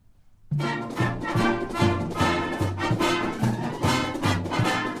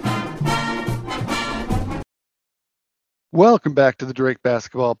Welcome back to the Drake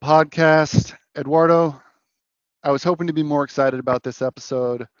Basketball Podcast. Eduardo, I was hoping to be more excited about this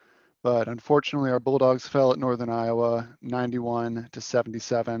episode, but unfortunately our Bulldogs fell at Northern Iowa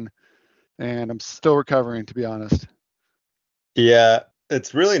 91-77, and I'm still recovering, to be honest. Yeah,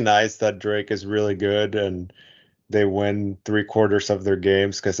 it's really nice that Drake is really good and they win three-quarters of their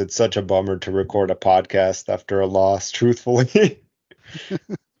games because it's such a bummer to record a podcast after a loss, truthfully.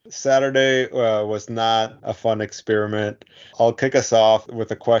 Saturday was not a fun experiment. I'll kick us off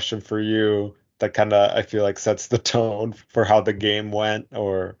with a question for you that kind of, I feel like, sets the tone for how the game went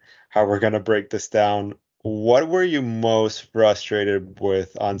or how we're going to break this down. What were you most frustrated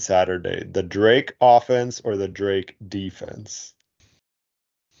with on Saturday? The Drake offense or the Drake defense?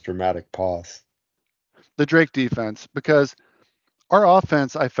 Dramatic pause. The Drake defense, because our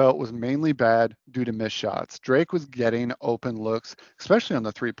offense, I felt, was mainly bad due to missed shots. Drake was getting open looks, especially on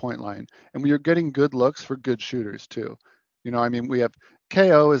the three-point line, and we were getting good looks for good shooters too. I mean, we have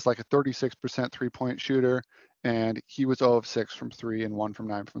KO is like a 36% three-point shooter, and he was 0 of 6 from three and 1 from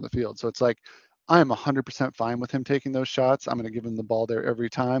 9 from the field. So it's like I am 100% fine with him taking those shots. I'm going to give him the ball there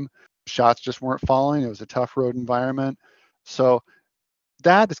every time. Shots just weren't falling. It was a tough road environment. So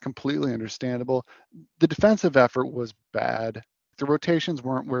that is completely understandable. The defensive effort was bad. The rotations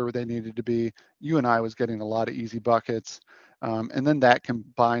weren't where they needed to be. UNI was getting a lot of easy buckets. And then that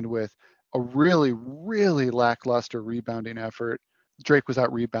combined with a really, really lackluster rebounding effort. Drake was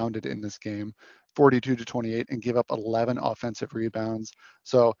out rebounded in this game, 42-28, and gave up 11 offensive rebounds.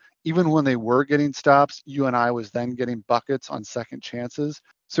 So even when they were getting stops, UNI was then getting buckets on second chances.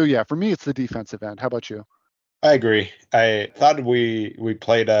 So yeah, for me, it's the defensive end. How about you? I agree. I thought we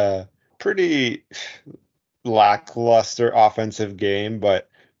played a pretty lackluster offensive game, but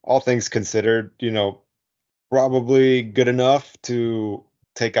all things considered, probably good enough to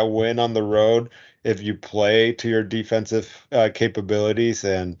take a win on the road if you play to your defensive capabilities.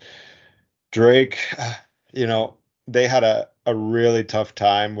 And Drake, they had a really tough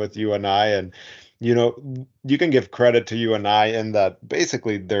time with UNI, and you can give credit to UNI in that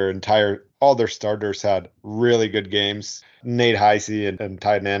basically all their starters had really good games. Nate Heisey and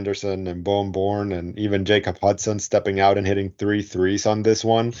Tyden Anderson and Bowen Bourne and even Jacob Hudson stepping out and hitting three threes on this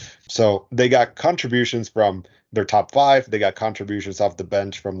one. So they got contributions from their top five. They got contributions off the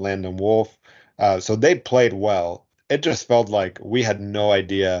bench from Landon Wolf. So they played well. It just felt like we had no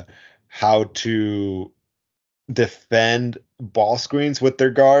idea how to defend ball screens with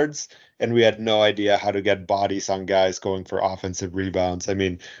their guards, and we had no idea how to get bodies on guys going for offensive rebounds. I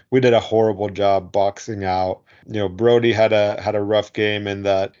mean, we did a horrible job boxing out. Brody had a rough game in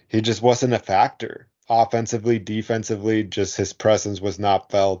that he just wasn't a factor. Offensively, defensively, just his presence was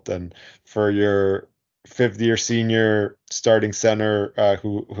not felt. And for your fifth-year senior starting center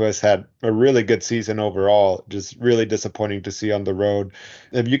who has had a really good season overall, just really disappointing to see on the road.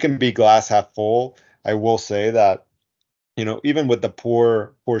 If you can be glass half full, I will say that even with the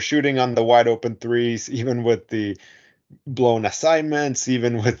poor shooting on the wide open threes, even with the blown assignments,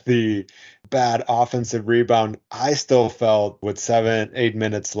 even with the bad offensive rebound, I still felt with 7-8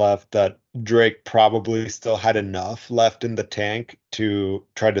 minutes left that Drake probably still had enough left in the tank to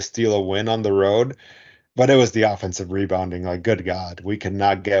try to steal a win on the road. But it was the offensive rebounding. Like, good God, we could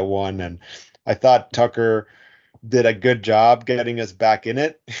not get one. And I thought Tucker did a good job getting us back in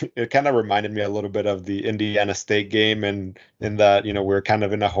it. It kind of reminded me a little bit of the Indiana State game, and in that, we're kind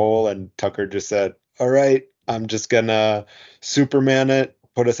of in a hole, and Tucker just said, "All right, I'm just gonna Superman it,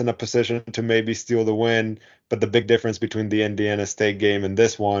 put us in a position to maybe steal the win." But the big difference between the Indiana State game and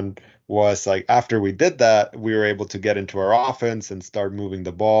this one was like after we did that, we were able to get into our offense and start moving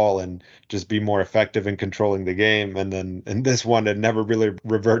the ball and just be more effective in controlling the game. And then in this one, it never really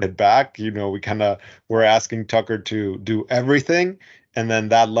reverted back. We kind of were asking Tucker to do everything. And then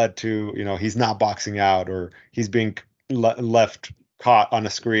that led to, he's not boxing out or he's being left caught on a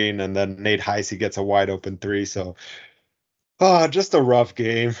screen. And then Nate Heisey gets a wide open three. So, just a rough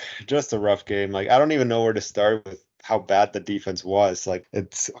game. Just a rough game. Like, I don't even know where to start with how bad the defense was. Like,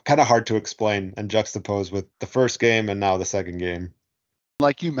 it's kind of hard to explain and juxtapose with the first game and now the second game.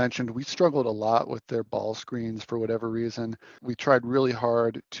 Like you mentioned, we struggled a lot with their ball screens for whatever reason. We tried really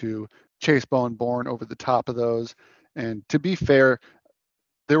hard to chase Bowen Bourne over the top of those. And to be fair,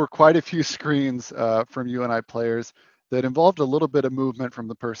 there were quite a few screens from UNI players that involved a little bit of movement from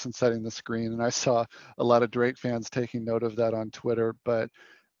the person setting the screen. And I saw a lot of Drake fans taking note of that on Twitter. But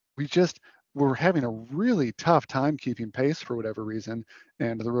we just were having a really tough time keeping pace for whatever reason.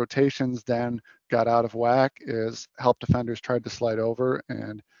 And the rotations then got out of whack as help defenders tried to slide over.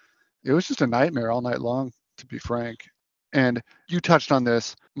 And It was just a nightmare all night long, to be frank. And you touched on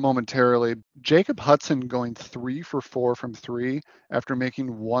this momentarily. Jacob Hudson going 3 for 4 from three after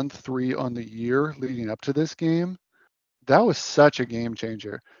making 1 3 on the year leading up to this game. That was such a game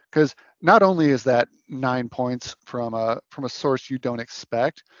changer because not only is that 9 points from a source you don't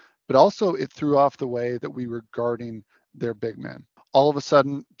expect, but also it threw off the way that we were guarding their big men. All of a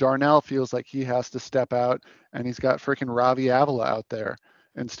sudden, Darnell feels like he has to step out, and he's got freaking Ravi Avila out there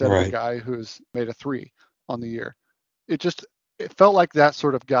instead of a Right. guy who's made a 3 on the year. It felt like that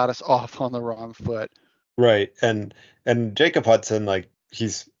sort of got us off on the wrong foot. Right. And Jacob Hudson, like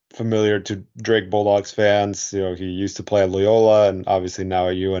he's familiar to Drake Bulldogs fans. You know, he used to play at Loyola and obviously now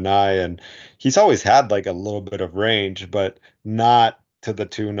at UNI, and he's always had like a little bit of range, but not to the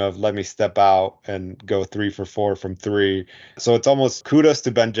tune of let me step out and go 3 for 4 from three. So it's almost kudos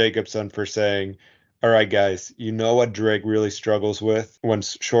to Ben Jacobson for saying, all right, guys, you know what Drake really struggles with when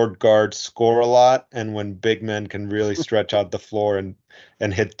short guards score a lot and when big men can really stretch out the floor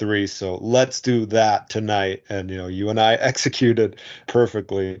and hit threes. So let's do that tonight. And you and I executed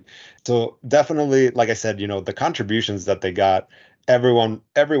perfectly. So definitely, like I said, the contributions that they got, every one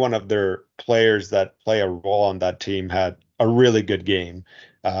of their players that play a role on that team had a really good game.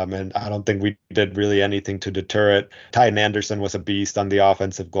 And I don't think we did really anything to deter it. Tyden Anderson was a beast on the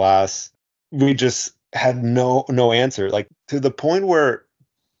offensive glass. We just had no answer. Like to the point where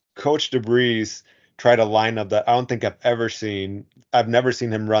Coach DeBreeze tried a lineup that I don't think I've ever seen. I've never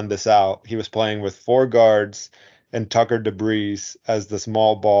seen him run this out. He was playing with four guards and Tucker DeBreeze as the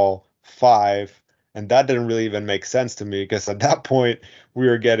small ball five. And that didn't really even make sense to me because at that point we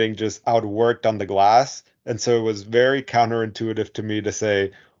were getting just outworked on the glass. And so it was very counterintuitive to me to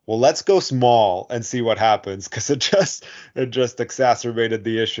say, well, let's go small and see what happens because it just exacerbated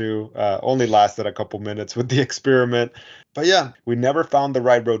the issue. Only lasted a couple minutes with the experiment. But yeah, we never found the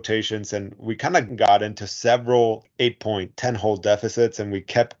right rotations and we kind of got into several 8 point, 10 hole deficits and we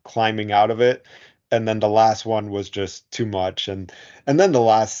kept climbing out of it. And then the last one was just too much. And then the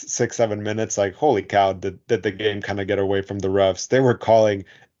last 6, 7 minutes, like, holy cow, did the game kind of get away from the refs? They were calling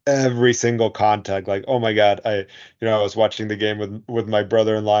every single contact. Like, oh my God, I was watching the game with my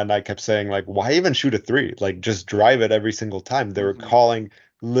brother-in-law and I kept saying, like, why even shoot a three? Like, just drive it every single time. They were Mm-hmm. calling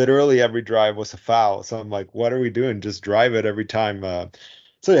literally every drive was a foul. So I'm like, what are we doing? Just drive it every time.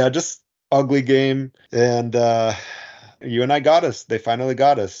 So yeah, just ugly game. And you and I got us. They finally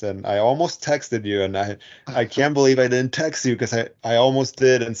got us. And I almost texted you, and I can't believe I didn't text you because I almost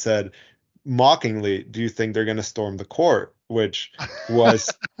did and said mockingly, do you think they're gonna storm the court? Was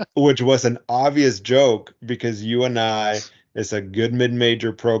which was an obvious joke because UNI is a good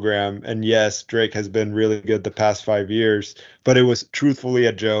mid-major program, and yes, Drake has been really good the past 5 years, but it was truthfully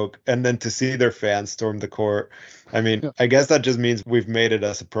a joke. And then to see their fans storm the court, I mean, I guess that just means we've made it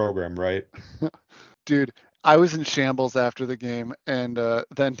as a program, right? Dude, I was in shambles after the game, and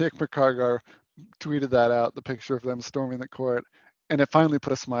then Nick McCargar tweeted that out, the picture of them storming the court, and it finally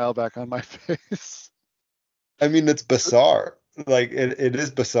put a smile back on my face. I mean, it's bizarre. Like it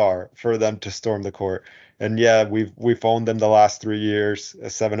is bizarre for them to storm the court. And yeah, we've owned them the last 3 years,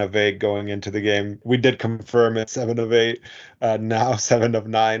 7 of 8 going into the game. We did confirm it 7 of 8, now 7 of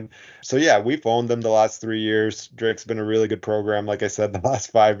 9. So yeah, we've owned them the last 3 years. Drake's been a really good program, like I said, the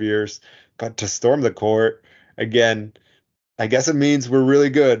last 5 years. But to storm the court again, I guess it means we're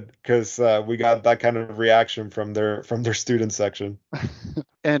really good because we got that kind of reaction from their student section.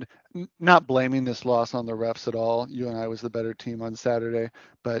 And not blaming this loss on the refs at all. UNI was the better team on Saturday,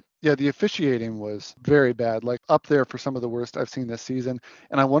 but yeah, the officiating was very bad, like up there for some of the worst I've seen this season.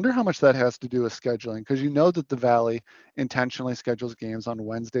 And I wonder how much that has to do with scheduling, because you know that the Valley intentionally schedules games on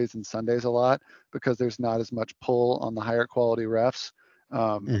Wednesdays and Sundays a lot because there's not as much pull on the higher quality refs.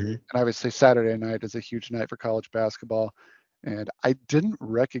 Hmm. And obviously, Saturday night is a huge night for college basketball. And I didn't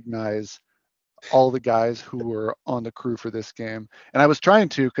recognize all the guys who were on the crew for this game. And I was trying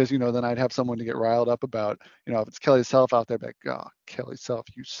to, because, then I'd have someone to get riled up about, if it's Kelly Self out there, like, oh, Kelly Self,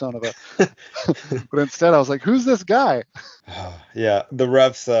 you son of a. But instead, I was like, who's this guy? Yeah, the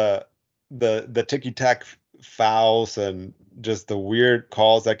refs, the ticky tack fouls and just the weird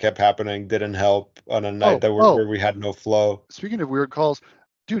calls that kept happening didn't help on a night Oh, that oh, where we had no flow. speaking of weird calls,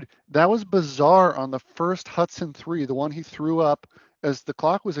 dude, that was bizarre on the first Hudson 3, the one he threw up as the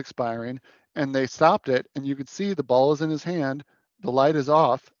clock was expiring, and they stopped it, and you could see the ball is in his hand, the light is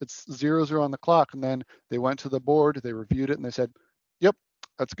off, it's 0-0 on the clock, and then they went to the board, they reviewed it, and they said, yep,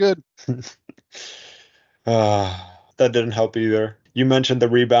 that's good. That didn't help either. You mentioned the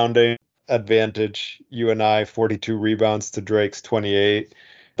rebounding advantage. You and I 42 rebounds to Drake's 28.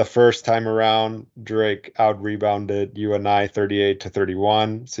 The first time around, Drake out rebounded UNI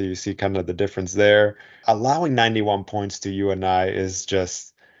 38-31. So you see kind of the difference there. Allowing 91 points to UNI is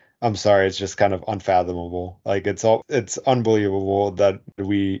just, I'm sorry, it's just kind of unfathomable. Like it's unbelievable that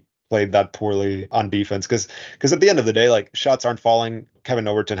we played that poorly on defense because at the end of the day, like shots aren't falling. Kevin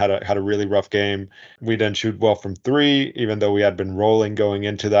Overton had a really rough game. We didn't shoot well from three, even though we had been rolling going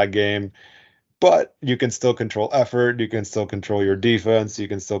into that game. But you can still control effort, you can still control your defense, you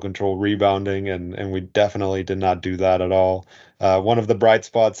can still control rebounding, and we definitely did not do that at all. One of the bright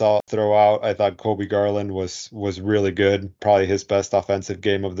spots I'll throw out, I thought Kobe Garland was really good, probably his best offensive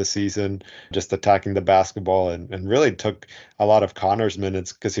game of the season, just attacking the basketball and really took a lot of Connor's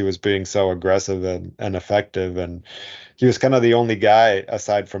minutes because he was being so aggressive and effective. And he was kind of the only guy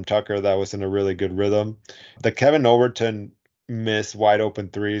aside from Tucker that was in a really good rhythm. The Kevin Overton miss wide open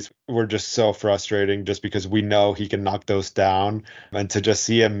threes were just so frustrating just because we know he can knock those down. And to just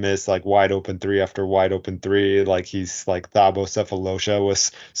see him miss like wide open three after wide open three, like he's like Thabo Cephalosha,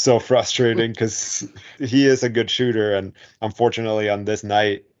 was so frustrating because he is a good shooter. And unfortunately, on this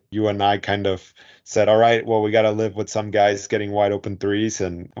night, you and I kind of said, all right, well, we got to live with some guys getting wide open threes.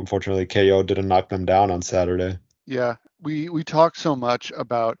 And unfortunately, KO didn't knock them down on Saturday. Yeah, we talk so much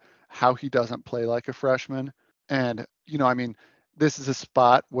about how he doesn't play like a freshman, and I mean, this is a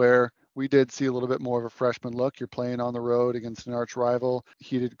spot where we did see a little bit more of a freshman look. You're playing on the road against an arch rival,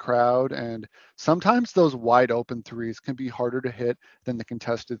 heated crowd, and sometimes those wide open threes can be harder to hit than the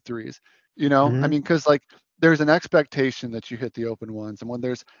contested threes. I Hmm. mean, because like there's an expectation that you hit the open ones, and when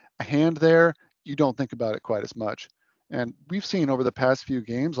there's a hand there, you don't think about it quite as much. And we've seen over the past few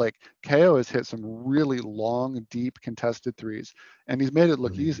games, like KO has hit some really long, deep contested threes, and he's made it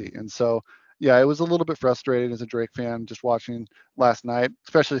look easy. And so, yeah, it was a little bit frustrating as a Drake fan just watching last night,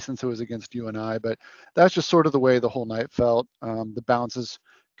 especially since it was against UNI. But that's just sort of the way the whole night felt. The bounces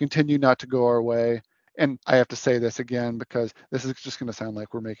continue not to go our way. And I have to say this again because this is just going to sound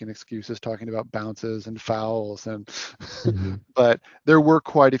like we're making excuses talking about bounces and fouls. And Hmm. but there were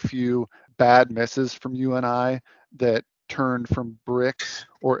quite a few bad misses from UNI that turned from bricks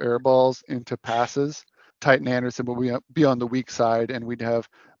or air balls into passes. Titan Anderson would be on the weak side, and we'd have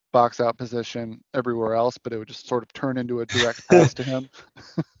box out position everywhere else, but it would just sort of turn into a direct pass to him.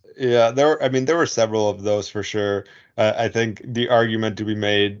 Yeah, I mean, there were several of those for sure. I think the argument to be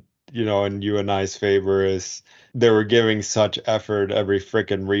made, in you and I's favor is they were giving such effort every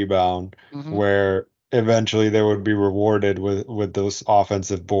freaking rebound Hmm. where eventually they would be rewarded with those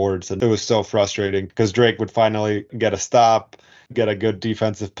offensive boards. And it was so frustrating because Drake would finally get a stop, get a good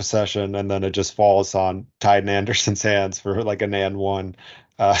defensive possession, and then it just falls on Tyden Anderson's hands for like an and one.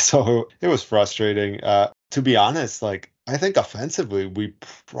 So it was frustrating. To be honest, like I think offensively, we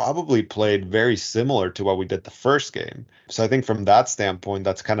probably played very similar to what we did the first game. So I think from that standpoint,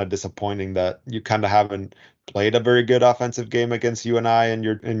 that's kind of disappointing that you kind of haven't played a very good offensive game against you and I in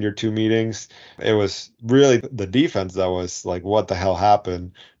your two meetings. It was really the defense that was like, what the hell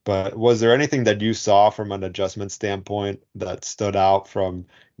happened? But was there anything that you saw from an adjustment standpoint that stood out from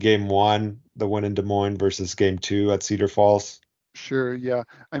game one, the win in Des Moines, versus game two at Cedar Falls? Sure, yeah.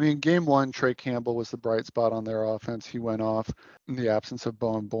 I mean, game one, Trey Campbell was the bright spot on their offense. He went off in the absence of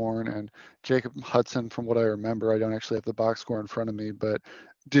Bowen Bourne and Jacob Hudson, from what I remember. I don't actually have the box score in front of me, but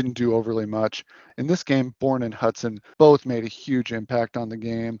didn't do overly much. In this game, Bourne and Hudson both made a huge impact on the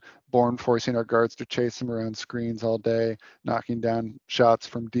game. Bourne forcing our guards to chase him around screens all day, knocking down shots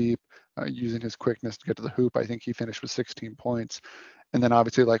from deep, using his quickness to get to the hoop. I think he finished with 16 points. And then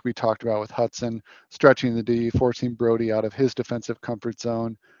obviously, like we talked about with Hudson, stretching the D, forcing Brody out of his defensive comfort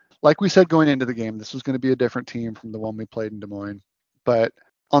zone. Like we said going into the game, this was going to be a different team from the one we played in Des Moines. But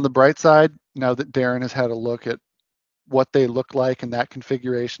on the bright side, now that Darren has had a look at what they look like in that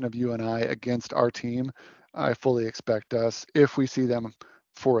configuration of UNI against our team, I fully expect us, if we see them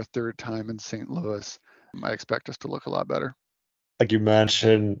for a third time in St. Louis, I expect us to look a lot better. Like you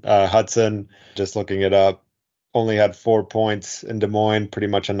mentioned, Hudson, just looking it up, only had 4 points in Des Moines, pretty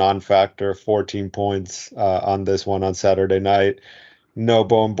much a non-factor, 14 points on this one on Saturday night. No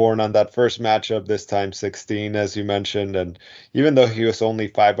Bowen Born on that first matchup, this time 16, as you mentioned. And even though he was only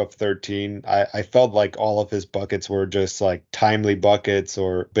 5 of 13, I felt like all of his buckets were just like timely buckets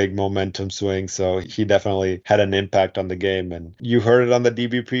or big momentum swings. So he definitely had an impact on the game. And you heard it on the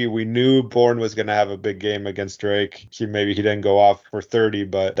DBP. We knew Bourne was going to have a big game against Drake. He didn't go off for 30,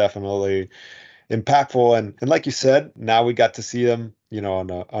 but definitely impactful. And like you said, now we got to see them,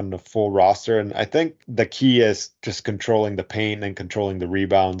 on the full roster. And I think the key is just controlling the paint and controlling the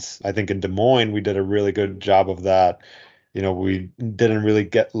rebounds. I think in Des Moines we did a really good job of that. we didn't really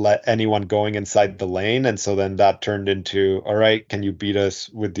let anyone going inside the lane. And so then that turned into, all right, can you beat us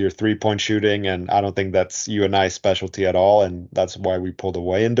with your 3-point shooting? And I don't think that's UNI's specialty at all. And that's why we pulled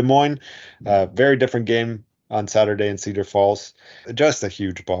away in Des Moines. Very different game on Saturday in Cedar Falls. Just a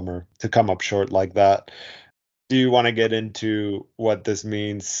huge bummer to come up short like that. Do you want to get into what this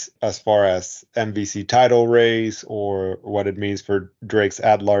means as far as MVC title race or what it means for Drake's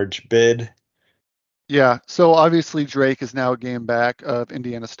at-large bid? Yeah, so obviously Drake is now a game back of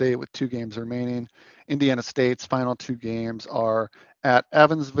Indiana State with 2 games remaining. Indiana State's final 2 games are at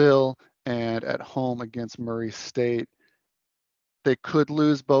Evansville and at home against Murray State. They could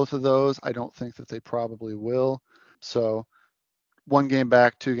lose both of those. I don't think that they probably will. So 1 game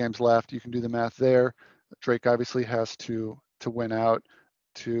back, 2 games left. You can do the math there. Drake obviously has to win out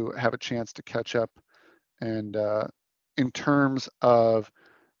to have a chance to catch up. And in terms of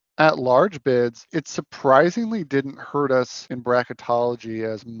at large bids, it surprisingly didn't hurt us in bracketology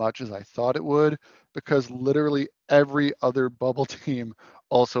as much as I thought it would, because literally every other bubble team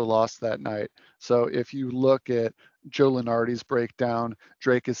also lost that night. So if you look at Joe Lenardi's breakdown,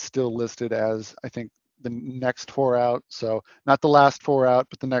 Drake is still listed as, I think, the next 4 out. So not the last 4 out,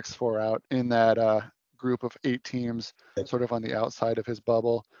 but the next 4 out in that group of 8 teams, sort of on the outside of his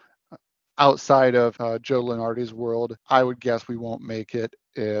bubble. Outside of Joe Lenardi's world, I would guess we won't make it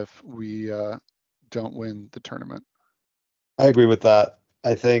if we don't win the tournament. I agree with that.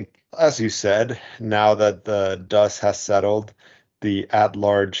 I think, as you said, now that the dust has settled, the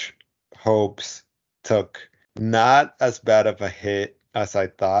at-large hopes took not as bad of a hit as I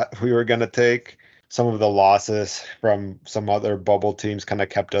thought we were going to take. Some of the losses from some other bubble teams kind of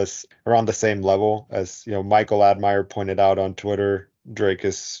kept us around the same level. As Michael Admire pointed out on Twitter, Drake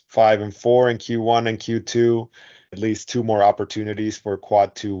is 5-4 in Q1 and Q2, at least 2 more opportunities for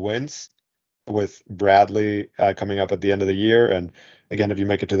quad 2 wins with Bradley coming up at the end of the year. And again, if you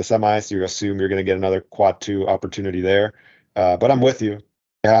make it to the semis, you assume you're going to get another quad 2 opportunity there. But I'm with you.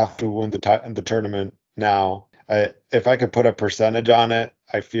 You have to win the tournament now. If I could put a percentage on it,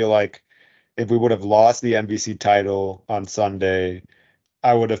 I feel like if we would have lost the MVC title on Sunday,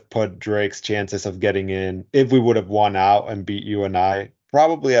 I would have put Drake's chances of getting in, if we would have won out and beat UNI,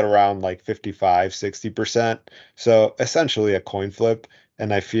 probably at around like 55, 60%. So essentially a coin flip.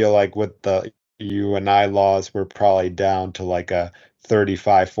 And I feel like with the UNI laws, we're probably down to like a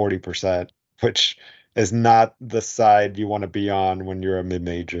 35, 40%, which is not the side you want to be on when you're a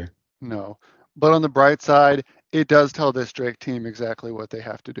mid-major. No. But on the bright side, it does tell this Drake team exactly what they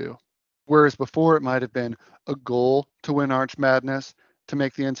have to do. Whereas before it might have been a goal to win Arch Madness to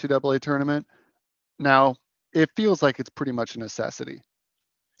make the NCAA tournament, now it feels like it's pretty much a necessity.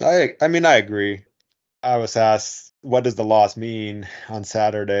 I mean, I agree. I was asked, what does the loss mean on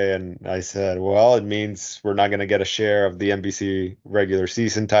Saturday? And I said, well, it means we're not going to get a share of the NBC regular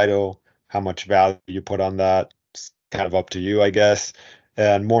season title. How much value you put on that, it's kind of up to you, I guess.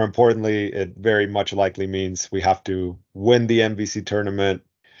 And more importantly, it very much likely means we have to win the NBC tournament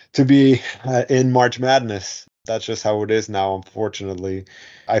to be in March Madness. That's just how it is now, unfortunately.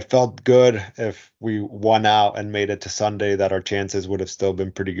 I felt good if we won out and made it to Sunday, that our chances would have still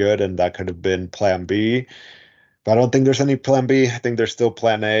been pretty good, and that could have been plan B. But I don't think there's any plan B. I think there's still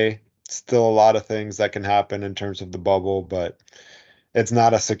plan A. Still a lot of things that can happen in terms of the bubble, but it's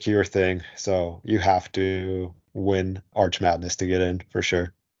not a secure thing. So you have to win Arch Madness to get in for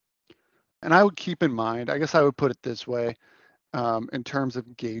sure. And I would keep in mind, I guess I would put it this way, in terms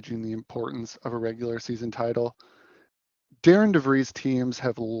of gauging the importance of a regular season title. Darren DeVries teams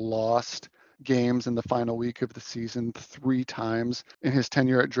have lost games in the final week of the season 3 times in his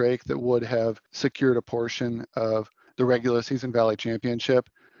tenure at Drake that would have secured a portion of the regular season Valley Championship.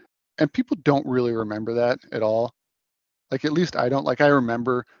 And people don't really remember that at all. Like, at least I don't. Like, I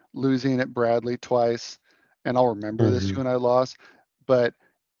remember losing at Bradley twice, and I'll remember this Mhm. UNI loss, but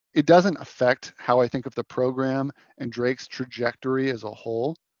it doesn't affect how I think of the program and Drake's trajectory as a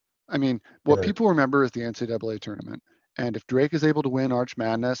whole. I mean, what Right. people remember is the NCAA tournament. And if Drake is able to win Arch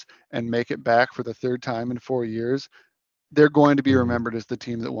Madness and make it back for the 3rd time in 4 years, they're going to be Mhm. remembered as the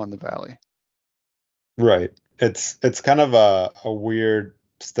team that won the Valley. Right. It's kind of a weird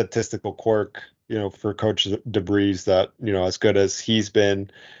statistical quirk, for Coach DeBreeze that, as good as he's been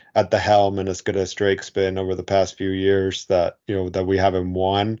at the helm and as good as Drake's been over the past few years, that, that we haven't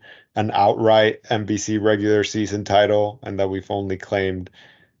won an outright NBC regular season title and that we've only claimed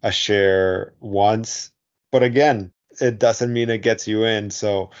a share once. But again, it doesn't mean it gets you in.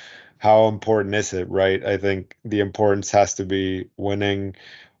 So how important is it, right? I think the importance has to be winning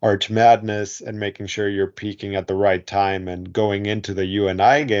Arch Madness and making sure you're peaking at the right time. And going into the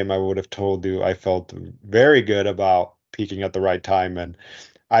UNI game, I would have told you I felt very good about peaking at the right time. And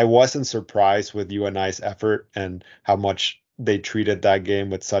I wasn't surprised with UNI's effort and how much they treated that game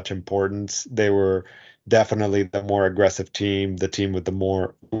with such importance. They were definitely the more aggressive team, the team with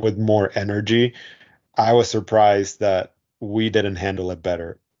more energy. I was surprised that we didn't handle it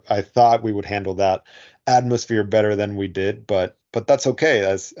better. I thought we would handle that atmosphere better than we did, but that's okay.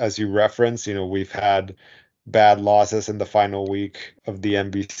 As you reference, we've had bad losses in the final week of the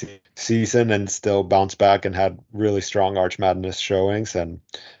NBC season and still bounced back and had really strong Arch Madness showings. And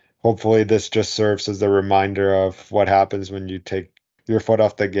hopefully this just serves as a reminder of what happens when you take your foot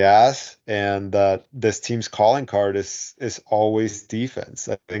off the gas, and that this team's calling card is always defense.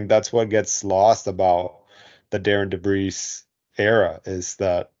 I think that's what gets lost about the Darren DeVries era, is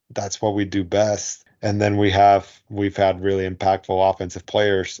that that's what we do best. And then we've had really impactful offensive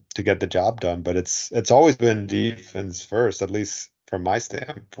players to get the job done, but it's always been defense first, at least from my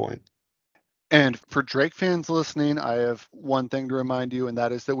standpoint. And for Drake fans listening, I have one thing to remind you, and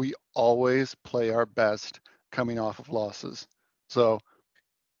that is that we always play our best coming off of losses. So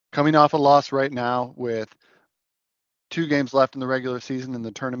coming off a loss right now with 2 games left in the regular season and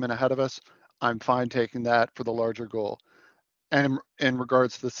the tournament ahead of us, I'm fine taking that for the larger goal. And in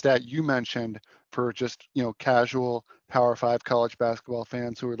regards to the stat you mentioned, for just casual Power Five college basketball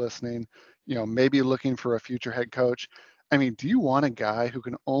fans who are listening, maybe looking for a future head coach. I mean, do you want a guy who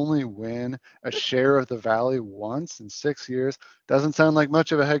can only win a share of the Valley once in 6 years? Doesn't sound like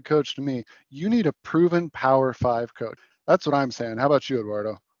much of a head coach to me. You need a proven Power Five coach. That's what I'm saying. How about you,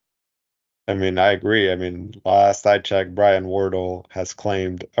 Eduardo? I mean, I agree. I mean, last I checked, Brian Wardle has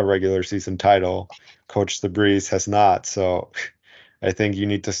claimed a regular season title. Coach DeVries has not. So I think you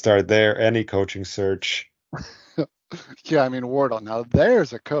need to start there. Any coaching search. Yeah, I mean Wardle. Now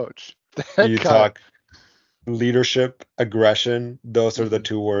there's a coach. That You guy. talk leadership, aggression. Those are the Mhm.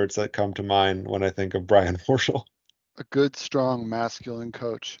 two words that come to mind when I think of Brian Wardle. A good, strong, masculine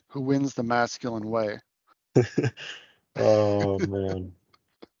coach who wins the masculine way. Oh man.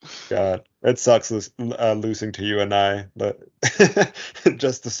 God, it sucks losing to UNI, but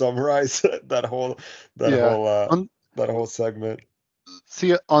just to summarize that Yeah. whole On that whole segment.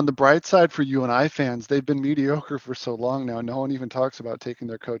 See, on the bright side for UNI fans, they've been mediocre for so long now. No one even talks about taking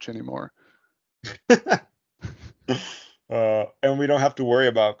their coach anymore. And we don't have to worry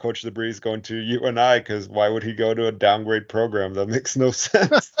about Coach DeBreeze going to UNI, because why would he go to a downgrade program? That makes no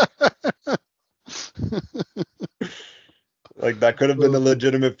sense. Like that could have been a Oh,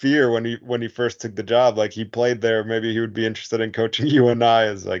 legitimate fear when he first took the job. Like he played there, maybe he would be interested in coaching UNI.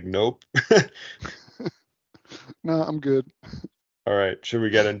 Is like, nope. no, I'm good. All right, should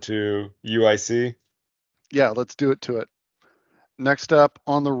we get into UIC? Yeah, let's do it to it. Next up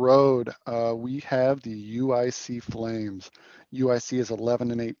on the road, we have the UIC Flames. UIC is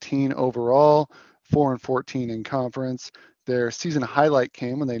 11 and 18 overall, 4 and 14 in conference. Their season highlight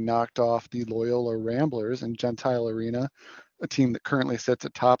came when they knocked off the Loyola Ramblers in Gentile Arena, a team that currently sits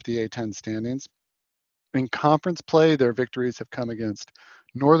atop the A10 standings. In conference play, their victories have come against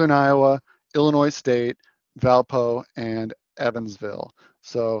Northern Iowa, Illinois State, Valpo, and Evansville.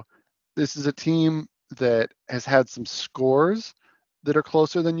 So this is a team that has had some scores that are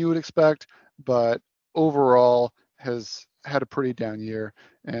closer than you would expect, but overall has had a pretty down year.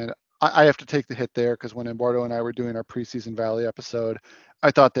 And I have to take the hit there because when Eduardo and I were doing our preseason Valley episode,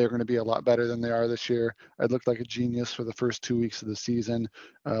 I thought they were going to be a lot better than they are this year. I looked like a genius for the first 2 weeks of the season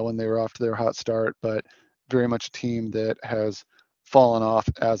when they were off to their hot start, but very much a team that has fallen off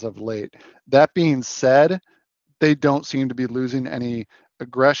as of late. That being said, they don't seem to be losing any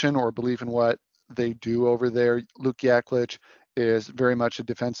aggression or belief in what they do over there. Luke Yaklich is very much a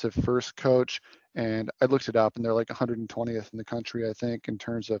defensive first coach. And I looked it up and they're like 120th in the country, I think, in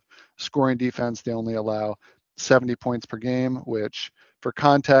terms of scoring defense. They only allow 70 points per game, which for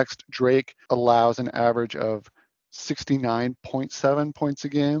context, Drake allows an average of 69.7 points a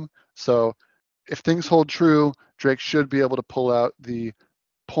game. So if things hold true, Drake should be able to pull out the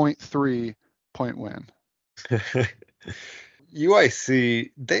point 0.3 point win.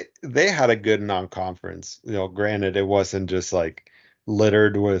 UIC, they had a good non-conference. Granted, it wasn't just like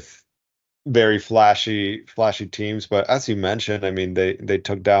littered with very flashy teams, but as you mentioned, I mean, they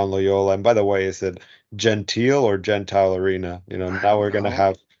took down Loyola. And by the way, is it Gentile or Gentile Arena? I Now don't we're gonna know.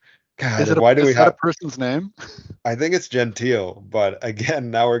 have God. Why do Is we that a have? person's name? I think it's Gentile, but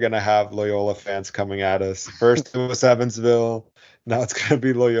again, now we're gonna have Loyola fans coming at us. First it was Evansville, now it's gonna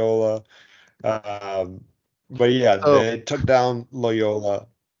be Loyola. Um, but yeah, So they took down Loyola.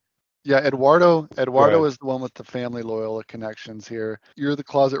 yeah, Go Eduardo ahead. is the one with the family Loyola connections here. You're the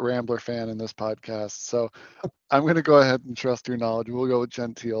closet Rambler fan in this podcast, so I'm going to go ahead and trust your knowledge. We'll go with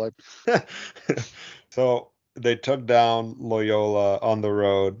Gentile. So they took down Loyola on the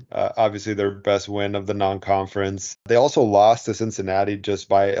road. Obviously, their best win of the non-conference. They also lost to Cincinnati just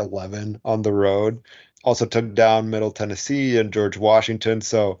by 11 on the road. Also took down Middle Tennessee and George Washington.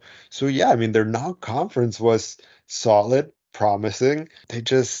 So yeah, I mean, their non-conference was solid, promising. They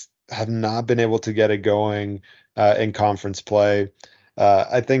just have not been able to get it going in conference play.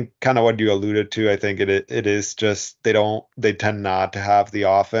 I think kind of what you alluded to. I think it is just they tend not to have the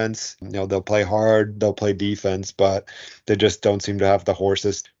offense. They'll play hard, they'll play defense, but they just don't seem to have the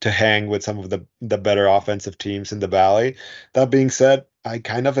horses to hang with some of the better offensive teams in the Valley. That being said, I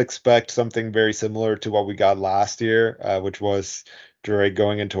kind of expect something very similar to what we got last year, which was Drake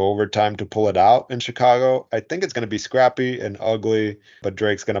going into overtime to pull it out in Chicago. I think it's going to be scrappy and ugly, but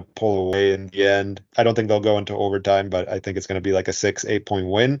Drake's going to pull away in the end. I don't think they'll go into overtime, but I think it's going to be like a 6, 8 point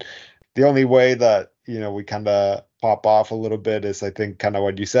win. The only way that, we kind of pop off a little bit is I think kind of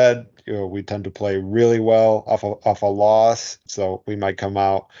what you said. We tend to play really well off a loss, so we might come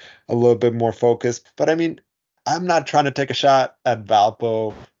out a little bit more focused. But I mean, I'm not trying to take a shot at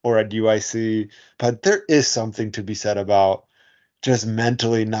Valpo or at UIC, but there is something to be said about just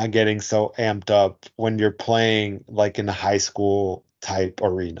mentally not getting so amped up when you're playing like in a high school type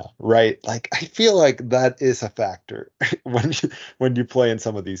arena, right? Like I feel like that is a factor when you play in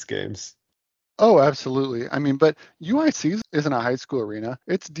some of these games. Oh, absolutely. I mean, but UIC isn't a high school arena.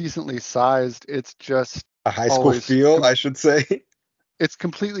 It's decently sized. It's just A high school always feel, I should say. it's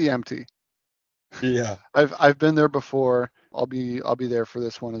completely empty. Yeah. I've been there before. I'll be there for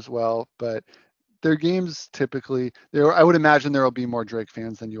this one as well. But their games typically there. I would imagine there will be more Drake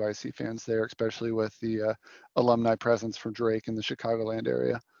fans than UIC fans there, especially with the alumni presence for Drake in the Chicagoland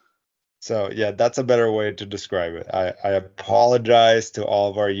area. So yeah, that's a better way to describe it. I apologize to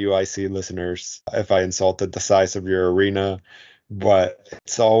all of our UIC listeners if I insulted the size of your arena, but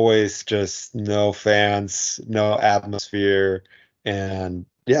it's always just no fans, no atmosphere, and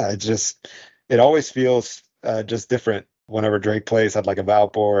yeah, it always feels just different whenever Drake plays at like a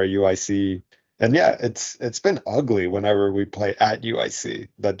Valpo or a UIC. And yeah, it's been ugly whenever we play at UIC.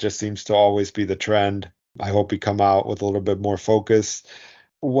 That just seems to always be the trend. I hope we come out with a little bit more focus.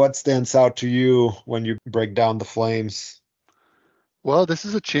 What stands out to you when you break down the Flames? Well, this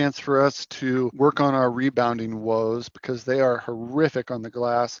is a chance for us to work on our rebounding woes because they are horrific on the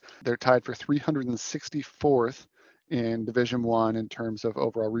glass. They're tied for 364th in Division One in terms of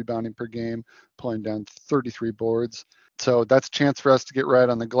overall rebounding per game, pulling down 33 boards. So that's a chance for us to get right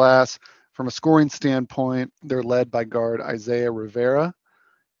on the glass. From a scoring standpoint, they're led by guard Isaiah Rivera,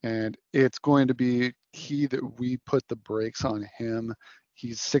 and it's going to be key that we put the brakes on him.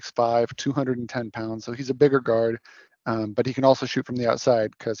 He's 6'5", 210 pounds, so he's a bigger guard, but he can also shoot from the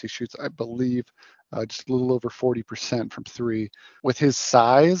outside because he shoots, I believe, just a little over 40% from three. With his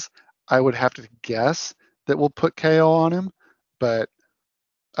size, I would have to guess that we'll put KO on him, but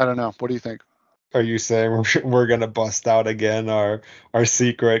I don't know. What do you think? Are you saying we're gonna bust out again our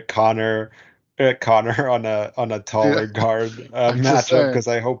secret Connor on a Yeah, taller guard I'm just matchup? saying. Because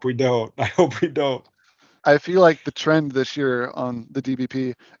I hope we don't. I hope we don't. I feel like the trend this year on the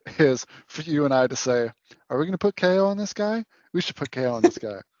DBP is for you and I to say, are we going to put KO on this guy? We should put KO on this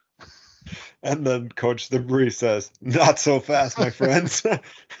guy. And then Coach Debris says, "Not so fast, my friends."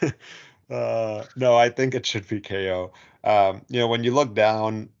 No, I think it should be KO. When you look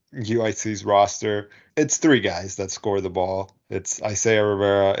down UIC's roster, it's three guys that score the ball. It's Isaiah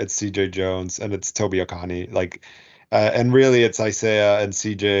Rivera, it's CJ Jones, and it's Toby Okani. And really, it's Isaiah and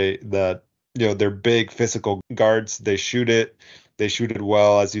CJ that they're big physical guards. They shoot it. They shoot it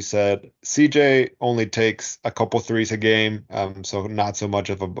well, as you said. CJ only takes a couple threes a game, so not so much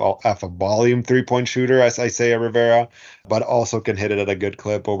of a volume 3-point shooter as Isaiah Rivera, but also can hit it at a good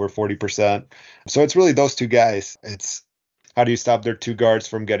clip, over 40%. So it's really those two guys. It's how do you stop their two guards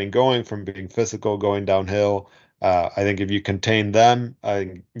from getting going, from being physical, going downhill? I think if you contain them, I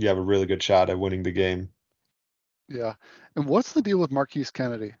think you have a really good shot at winning the game. Yeah. And what's the deal with Marquise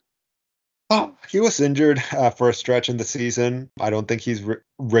Kennedy? Oh, he was injured for a stretch in the season. I don't think he's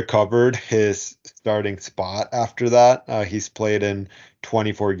recovered his starting spot after that. He's played in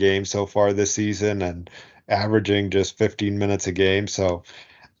 24 games so far this season and averaging just 15 minutes a game. So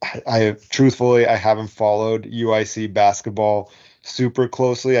I truthfully, I haven't followed UIC basketball super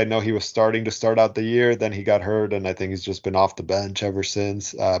closely. I know he was starting to start out the year, then he got hurt, and I think he's just been off the bench ever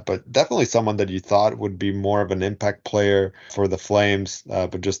since. But definitely someone that you thought would be more of an impact player for the Flames,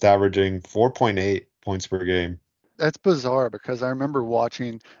 but just averaging 4.8 points per game. That's bizarre because I remember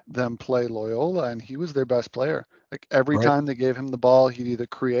watching them play Loyola and he was their best player. Like every Right. time they gave him the ball, he'd either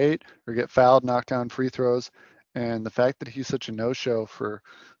create or get fouled, knock down free throws. And the fact that he's such a no-show for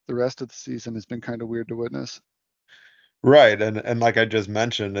the rest of the season has been kind of weird to witness. Right, and like I just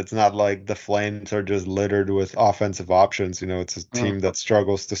mentioned, it's not like the Flames are just littered with offensive options. It's a Oh, team that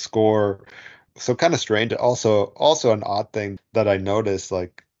struggles to score. So kind of strange. Also an odd thing that I noticed,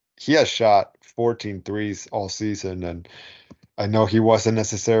 like he has shot 14 threes all season, and I know he wasn't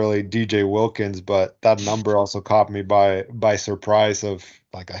necessarily DJ Wilkins, but that number also caught me by surprise of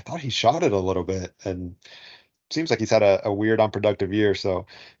like I thought he shot it a little bit, and seems like he's had a weird unproductive year. So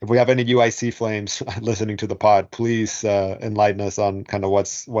if we have any UIC Flames listening to the pod, please enlighten us on kind of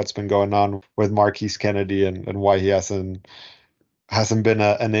what's been going on with Marquise Kennedy and why he hasn't been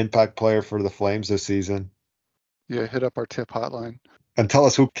an impact player for the Flames this season. yeah, hit up our tip hotline. And tell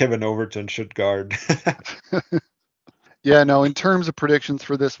us who Kevin Overton should guard. Yeah, no, in terms of predictions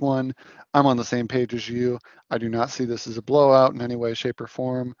for this one, I'm on the same page as you. I do not see this as a blowout in any way, shape, or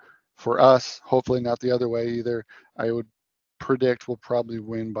form for us. Hopefully, not the other way either. I would predict we'll probably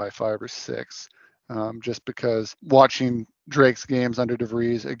win by 5 or 6, just because watching Drake's games under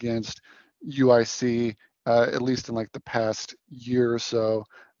DeVries against UIC, at least in like the past year or so,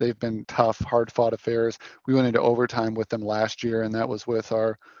 they've been tough, hard-fought affairs. We went into overtime with them last year, and that was with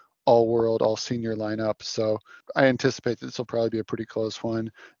our all-world, all-senior lineup. So I anticipate that this will probably be a pretty close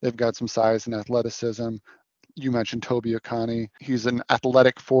one. They've got some size and athleticism. You mentioned Toby Okani. He's an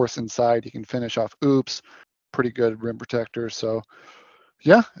athletic force inside. He can finish off oops, pretty good rim protector. So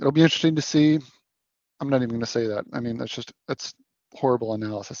yeah, it'll be interesting to see. I'm not even going to say that. I mean, that's horrible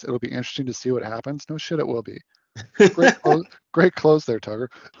analysis. It'll be interesting to see what happens. No shit, it will be. Great close there, Tugger.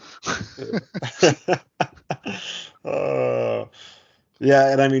 uh,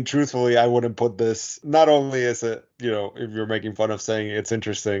 Yeah, and I mean, truthfully, I wouldn't put this, not only is it, if you're making fun of saying it's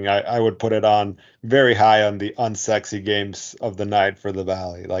interesting, I would put it on very high on the unsexy games of the night for the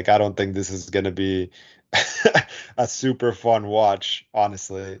Valley. Like, I don't think this is going to be a super fun watch,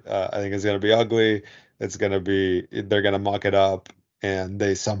 honestly. I think it's going to be ugly. They're going to muck it up, and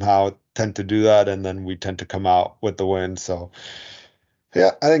they somehow tend to do that, and then we tend to come out with the win. So,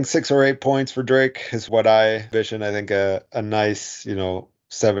 yeah, I think 6 or 8 points for Drake is what I envision. I think a nice,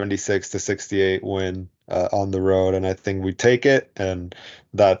 76 to 68 win on the road, and I think we take it, and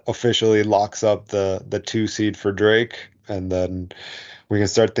that officially locks up the 2 seed for Drake, and then we can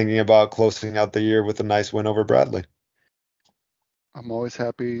start thinking about closing out the year with a nice win over Bradley. I'm always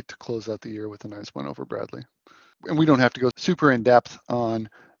happy to close out the year with a nice win over Bradley. And we don't have to go super in depth on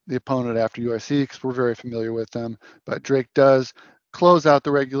the opponent after UIC because we're very familiar with them. But Drake does close out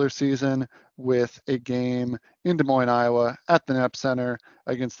the regular season with a game in Des Moines, Iowa at the NEP Center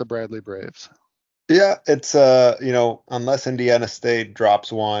against the Bradley Braves. Yeah, it's unless Indiana State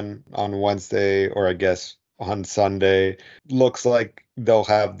drops one on Wednesday or I guess on Sunday, looks like they'll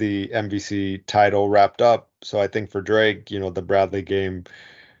have the MVC title wrapped up. So I think for Drake, the Bradley game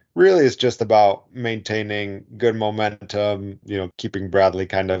really is just about maintaining good momentum, keeping Bradley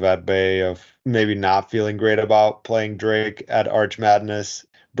kind of at bay of maybe not feeling great about playing Drake at Arch Madness.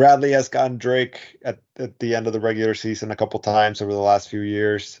 Bradley has gotten Drake at the end of the regular season a couple times over the last few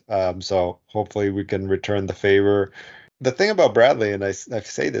years. So hopefully we can return the favor. The thing about Bradley, and I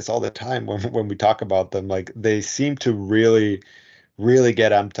say this all the time when we talk about them, like they seem to really, really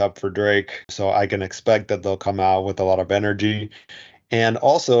get amped up for Drake. So I can expect that they'll come out with a lot of energy. And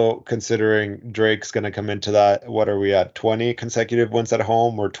also considering Drake's going to come into that, what are we at, 20 consecutive wins at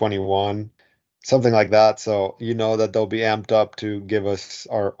home or 21? Something like that. So you know that they'll be amped up to give us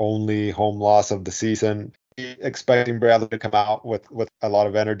our only home loss of the season. Expecting Bradley to come out with a lot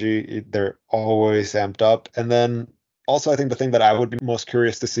of energy. They're always amped up. And then also I think the thing that I would be most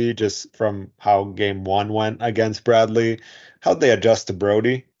curious to see just from how game one went against Bradley, how they adjust to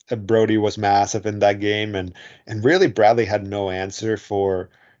Brody. Brody was massive in that game and really Bradley had no answer for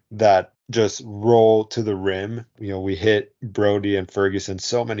that just roll to the rim. We hit Brody and Ferguson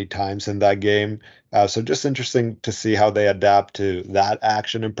so many times in that game. So just interesting to see how they adapt to that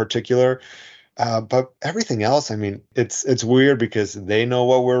action in particular. But everything else, I mean, it's weird because they know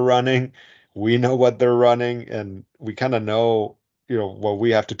what we're running, we know what they're running, and we kind of know, what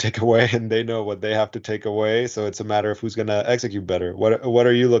we have to take away, and they know what they have to take away. So it's a matter of who's going to execute better. What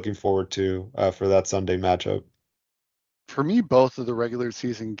are you looking forward to for that Sunday matchup? For me, both of the regular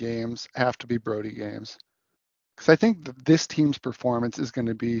season games have to be Brody games because I think that this team's performance is going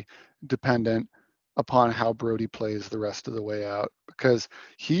to be dependent upon how Brody plays the rest of the way out because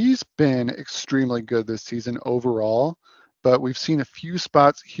he's been extremely good this season overall. But we've seen a few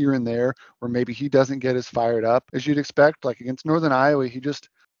spots here and there where maybe he doesn't get as fired up as you'd expect. Like against Northern Iowa, he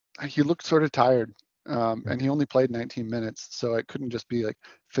looked sort of tired, and he only played 19 minutes, so it couldn't just be like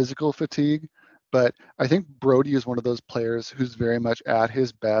physical fatigue. But I think Brody is one of those players who's very much at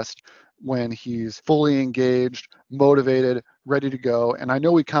his best when he's fully engaged, motivated, ready to go. And I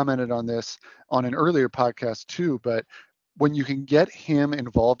know we commented on this on an earlier podcast too, but when you can get him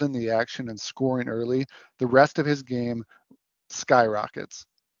involved in the action and scoring early, the rest of his game skyrockets.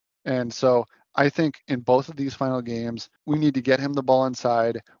 And so I think in both of these final games, we need to get him the ball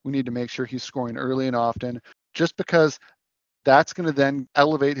inside. We need to make sure he's scoring early and often, just because that's going to then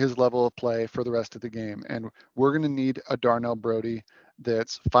elevate his level of play for the rest of the game. And we're going to need a Darnell Brody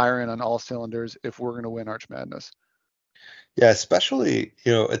that's firing on all cylinders if we're going to win Arch Madness. Yeah, especially,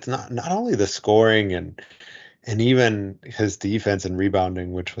 it's not only the scoring and even his defense and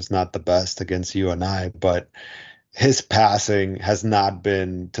rebounding, which was not the best against UNI, but his passing has not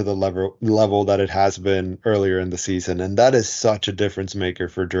been to the level that it has been earlier in the season, and that is such a difference maker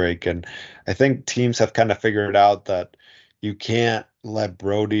for Drake. And I think teams have kind of figured out that you can't let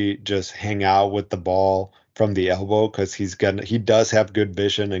Brody just hang out with the ball from the elbow because he does have good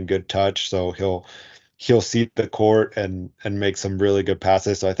vision and good touch, so he'll see the court and make some really good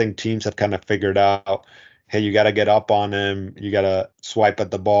passes. So I think teams have kind of figured out, hey, you got to get up on him, you got to swipe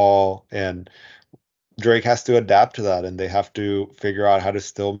at the ball, and Drake has to adapt to that, and they have to figure out how to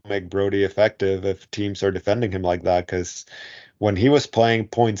still make Brody effective if teams are defending him like that. Because when he was playing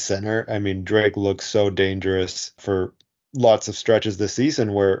point center, I mean, Drake looks so dangerous for lots of stretches this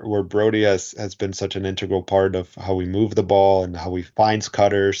season where Brody has been such an integral part of how we move the ball and how he finds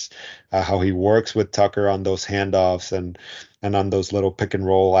cutters, how he works with Tucker on those handoffs and on those little pick and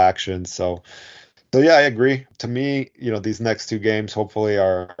roll actions. So yeah, I agree. To me, these next two games hopefully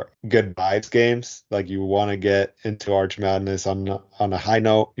are good vibes games. Like you want to get into Arch Madness on a high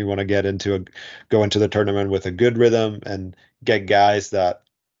note. You want to go into the tournament with a good rhythm and get guys that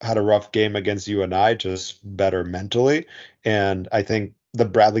had a rough game against you and I just better mentally. And I think the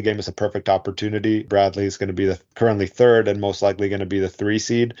Bradley game is a perfect opportunity. Bradley is going to be the currently third and most likely going to be the 3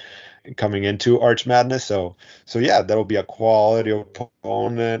 seed coming into Arch Madness. So yeah, that'll be a quality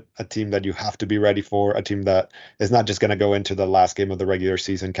opponent, a team that you have to be ready for, a team that is not just going to go into the last game of the regular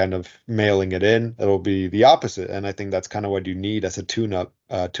season kind of mailing it in. It'll be the opposite, and I think that's kind of what you need as a tune-up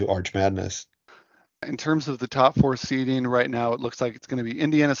to Arch Madness. In terms of the top four seeding right now, it looks like it's going to be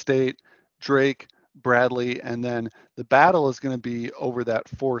Indiana State, Drake, Bradley, and then the battle is going to be over that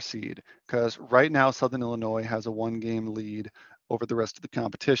 4 seed because right now Southern Illinois has a 1 game lead over the rest of the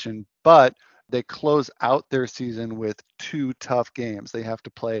competition, but they close out their season with 2 tough games. They have to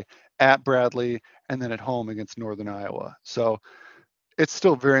play at Bradley and then at home against Northern Iowa. So it's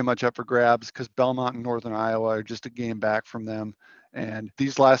still very much up for grabs because Belmont and Northern Iowa are just a game back from them. And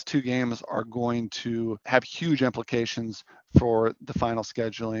these last 2 games are going to have huge implications for the final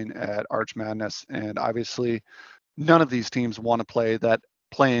scheduling at Arch Madness. And obviously, none of these teams want to play that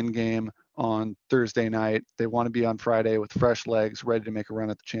play-in game on Thursday night. They want to be on Friday with fresh legs, ready to make a run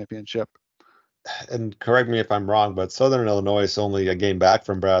at the championship. And correct me if I'm wrong, but Southern Illinois is only a game back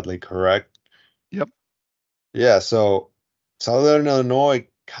from Bradley, correct? Yep. Yeah, so Southern Illinois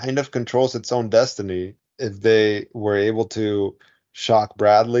kind of controls its own destiny. If they were able to shock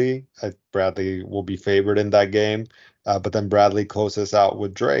Bradley, Bradley will be favored in that game. But then Bradley closes out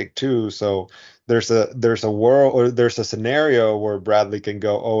with Drake too. So there's a world or there's a scenario where Bradley can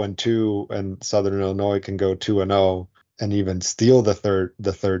go 0-2 and Southern Illinois can go 2-0 and even steal the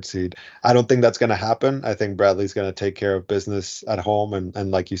third seed. I don't think that's going to happen. I think Bradley's going to take care of business at home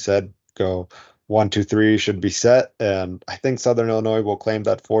and like you said, go 1, 2, 3 should be set, and I think Southern Illinois will claim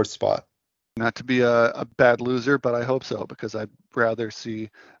that fourth spot. Not to be a bad loser, but I hope so because I'd rather see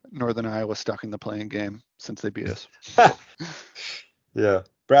Northern Iowa stuck in the playing game since they beat us. Yeah,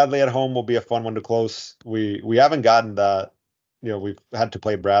 Bradley at home will be a fun one to close. We haven't gotten that. We've had to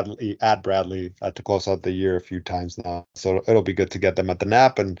play Bradley to close out the year a few times now, so it'll be good to get them at the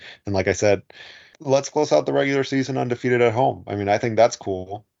nap. And like I said, let's close out the regular season undefeated at home. I mean, I think that's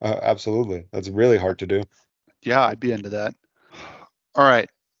cool. Absolutely, that's really hard to do. Yeah, I'd be into that. All right.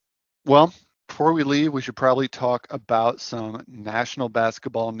 Well, before we leave, we should probably talk about some national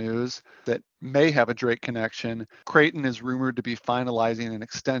basketball news that may have a Drake connection. Creighton is rumored to be finalizing an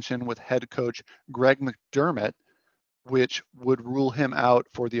extension with head coach Greg McDermott, which would rule him out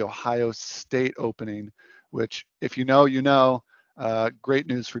for the Ohio State opening, which, if you know, you know. Great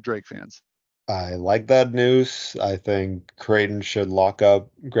news for Drake fans. I like that news. I think Creighton should lock up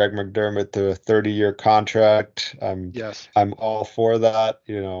Greg McDermott to a 30-year contract. Yes. I'm all for that.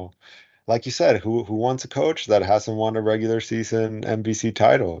 Like you said, who wants a coach that hasn't won a regular season NBC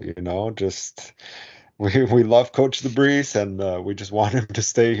title? Just we love Coach the Breeze, and we just want him to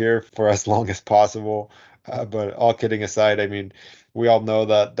stay here for as long as possible. But all kidding aside, I mean, we all know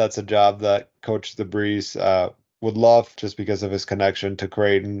that that's a job that Coach DeBreeze would love just because of his connection to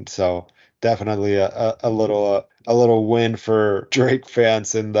Creighton. So definitely a little win for Drake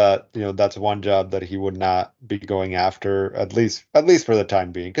fans in that, that's one job that he would not be going after, at least for the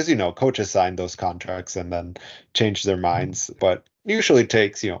time being, because coaches sign those contracts and then change their minds, but usually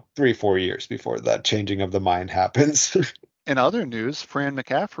takes 3-4 years before that changing of the mind happens. In other news, Fran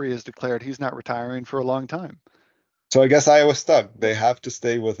McCaffrey has declared he's not retiring for a long time. So I guess Iowa's stuck. They have to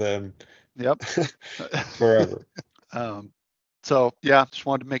stay with him Yep. forever. So yeah, just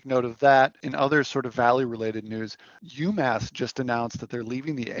wanted to make note of that. In other sort of Valley related news, UMass just announced that they're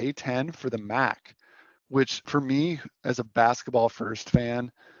leaving the A10 for the MAC, which for me as a basketball first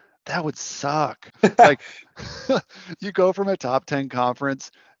fan, that would suck. Like you go from a top 10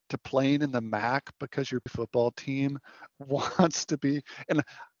 conference to playing in the MAC because your football team wants to be, and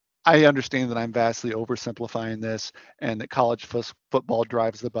I understand that I'm vastly oversimplifying this and that college football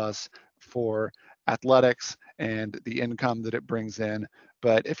drives the bus for athletics and the income that it brings in.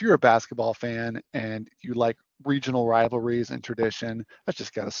 But if you're a basketball fan and you like regional rivalries and tradition, that's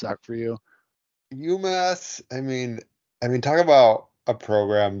just got to suck for you. UMass, I mean, talk about a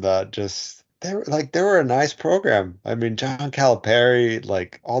program that just they were a nice program. I mean, John Calipari,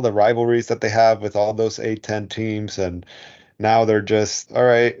 like all the rivalries that they have with all those A10 teams, and now they're just, all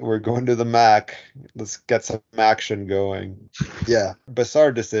right, we're going to the MAC. Let's get some action going. Yeah,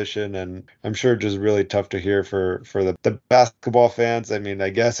 bizarre decision, and I'm sure just really tough to hear for the basketball fans. I mean,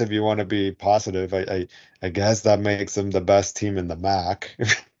 I guess if you want to be positive, I guess that makes them the best team in the MAC.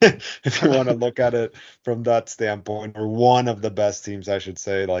 If you want to look at it from that standpoint, or one of the best teams, I should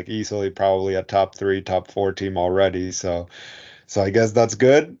say, like easily probably a top three, top four team already. So I guess that's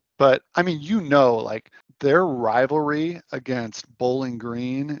good. But I mean, like their rivalry against Bowling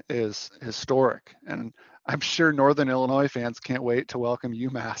Green is historic. And I'm sure Northern Illinois fans can't wait to welcome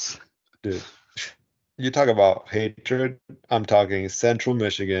UMass. Dude, you talk about hatred. I'm talking Central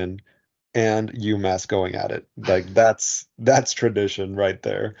Michigan and UMass going at it. Like that's tradition right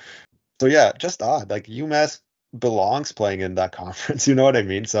there. So yeah, just odd. Like UMass belongs playing in that conference. You know what I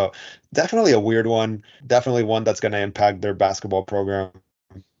mean? So definitely a weird one. Definitely one that's going to impact their basketball program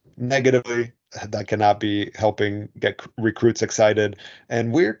negatively. That cannot be helping get recruits excited.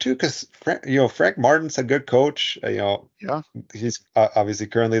 And weird too, because Frank Martin's a good coach. Yeah. He's obviously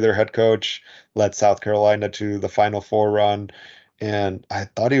currently their head coach. Led South Carolina to the Final Four run, and I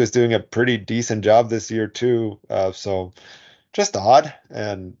thought he was doing a pretty decent job this year too. So just odd,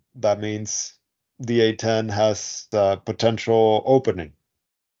 and that means the A10 has the potential opening.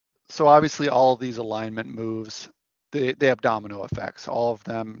 So obviously all of these alignment moves, they have domino effects. All of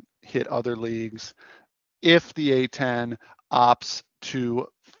them hit other leagues. If the A10 opts to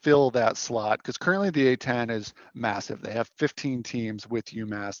fill that slot, because currently the A10 is massive. They have 15 teams with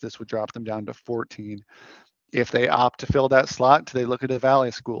UMass. This would drop them down to 14. If they opt to fill that slot, do they look at a Valley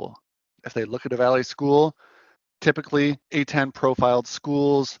school? If they look at a Valley school, typically A10 profiled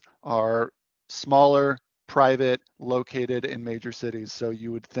schools are smaller, private, located in major cities. So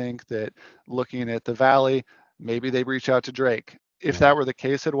you would think that looking at the Valley, maybe they reach out to Drake. If Yeah. that were the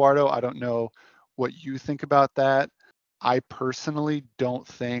case, Eduardo, I don't know what you think about that. I personally don't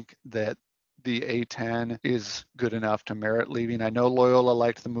think that the A10 is good enough to merit leaving. I know Loyola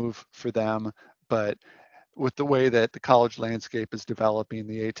liked the move for them, but with the way that the college landscape is developing,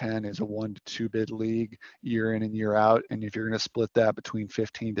 the A10 is a 1 to 2 bid league year in and year out. And if you're going to split that between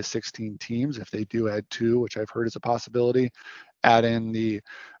 15 to 16 teams, if they do add two, which I've heard is a possibility, add in the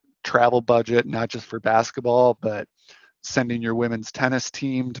travel budget, not just for basketball, but sending your women's tennis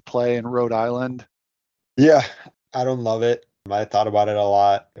team to play in Rhode Island. Yeah, I don't love it. I thought about it a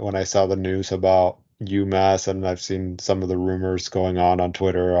lot when I saw the news about UMass, and I've seen some of the rumors going on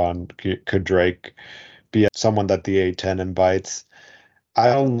Twitter on could Drake be someone that the A10 invites. I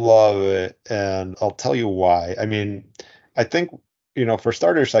don't love it, and I'll tell you why. I mean, I think, for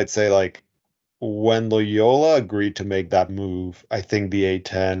starters, I'd say like when Loyola agreed to make that move, I think the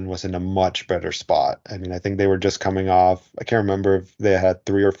A10 was in a much better spot. I mean, I think they were just coming off, I can't remember if they had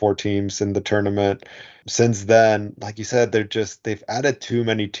 3 or 4 teams in the tournament. Since then, like you said, they've added too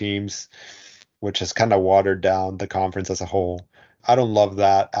many teams, which has kind of watered down the conference as a whole. I don't love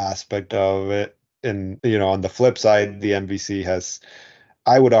that aspect of it. And, on the flip side, the MVC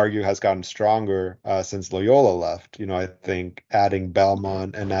I would argue, has gotten stronger since Loyola left. I think adding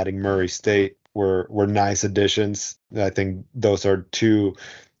Belmont and adding Murray State were nice additions. I think those are two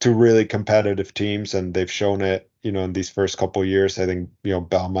really competitive teams, and they've shown it. In these first couple years, I think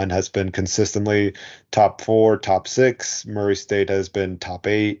Belmont has been consistently top 4, top 6. Murray State has been top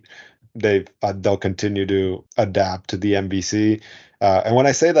 8. they'll continue to adapt to the NBC. And when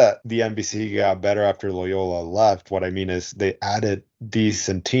I say that the NBC got better after Loyola left, what I mean is they added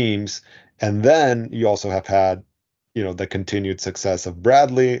decent teams, and then you also have had, the continued success of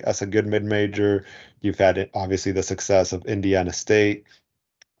Bradley as a good mid-major. You've had obviously the success of Indiana State.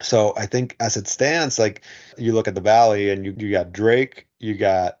 So I think as it stands, like you look at the Valley and you got Drake, you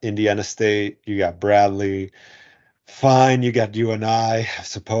got Indiana State, you got Bradley. Fine, you got UNI. I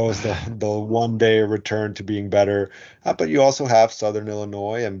suppose they'll one day return to being better. But you also have Southern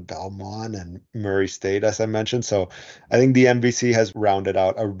Illinois and Belmont and Murray State, as I mentioned. So I think the NBC has rounded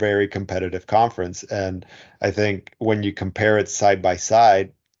out a very competitive conference. And I think when you compare it side by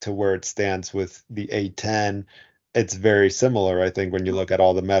side to where it stands with the A10, it's very similar. I think when you look at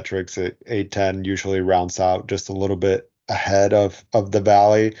all the metrics, A10 usually rounds out just a little bit ahead of the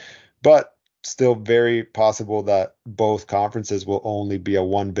Valley. But still very possible that both conferences will only be a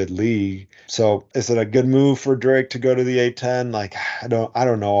one bid league. So is it a good move for Drake to go to the A10? Like I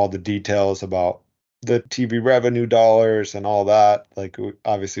don't know all the details about the TV revenue dollars and all that. Like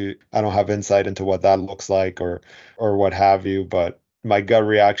obviously I don't have insight into what that looks like or what have you, but my gut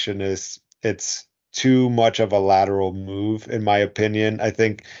reaction is it's too much of a lateral move in my opinion. I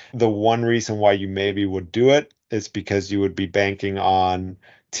think the one reason why you maybe would do it is because you would be banking on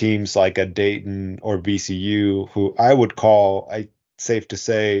teams like a Dayton or VCU, who I would call, safe to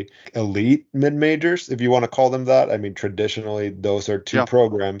say, elite mid majors, if you want to call them that. I mean, traditionally, those are two Yeah,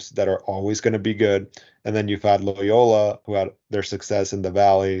 programs that are always going to be good. And then you've had Loyola, who had their success in the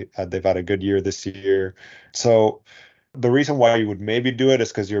Valley. They've had a good year this year. So the reason why you would maybe do it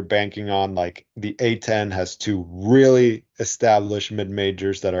is because you're banking on like the A10 has two really established mid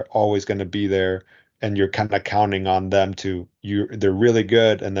majors that are always going to be there, and you're kind of counting on them they're really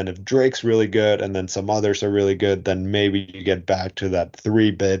good, and then if Drake's really good and then some others are really good, then maybe you get back to that 3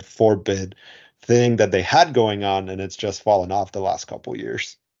 bid, 4 bid thing that they had going on, and it's just fallen off the last couple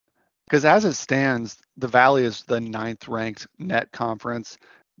years. because as it stands, the Valley is the ninth ranked net conference.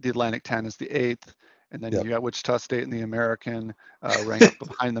 The Atlantic 10 is the eighth. And then you Yep. got Wichita State and the American ranked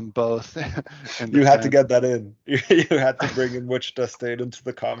behind them both in the You had to 10th. get that in. You had to bring in Wichita State into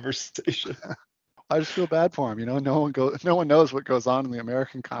the conversation. I just feel bad for them. No one knows what goes on in the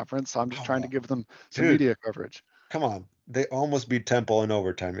American Conference. So I'm just Come trying to on, give them some dude. media coverage. Come on. They almost beat Temple in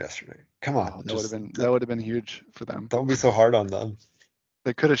overtime yesterday. Come on. Oh, Just that would have been huge for them. don't be so hard on them.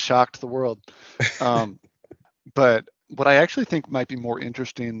 They could have shocked the world. Um, but what I actually think might be more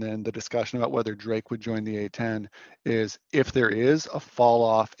interesting than the discussion about whether Drake would join the A10 is if there is a fall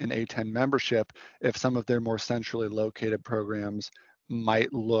off in A10 membership, if some of their more centrally located programs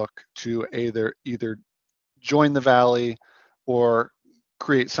might look to either join the Valley or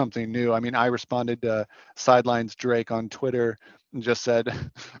create something new. I mean, I responded to Sidelines Drake on Twitter and just said,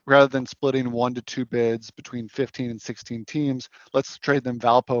 rather than splitting 1 to 2 bids between 15 and 16 teams, let's trade them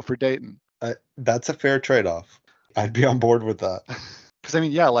Valpo for Dayton. That's a fair trade-off. I'd be on board with that. Because I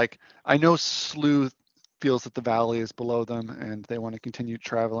mean, yeah, like I know SLU feels that the Valley is below them and they want to continue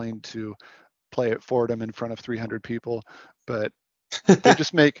traveling to play at Fordham in front of 300 people, but they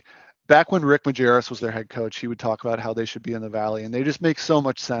just make back when Rick Majerus was their head coach, he would talk about how they should be in the Valley, and they just make so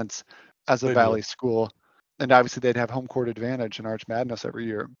much sense as a They do. Valley school. And obviously, they'd have home court advantage in Arch Madness every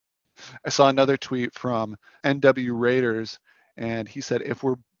year. I saw another tweet from NW Raiders, and he said, if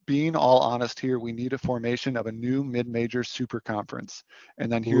we're being all honest here, we need a formation of a new mid-major super conference.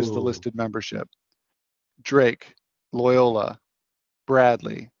 And then here's the Ooh. listed membership: Drake, Loyola,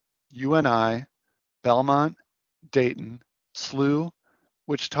 Bradley, UNI, Belmont, Dayton, SLU,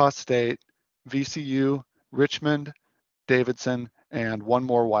 Wichita State, VCU, Richmond, Davidson, and one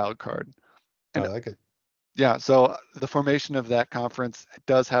more wild card. I And like it. yeah, so the formation of that conference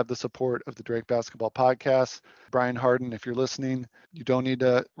does have the support of the Drake Basketball Podcast. Brian Harden, if you're listening, you don't need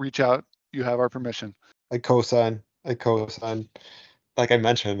to reach out. You have our permission. I co-sign. I co-sign. Like I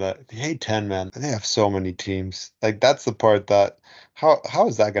mentioned, that the A10, man, they have so many teams. Like that's the part that how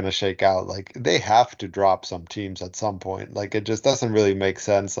is that going to shake out? Like they have to drop some teams at some point. Like it just doesn't really make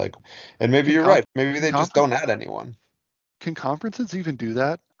sense. Like, and maybe Can you're con- right. Maybe can they just conference don't add anyone. can conferences even do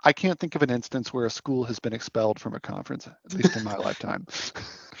that? I can't think of an instance where a school has been expelled from a conference, at least in my lifetime.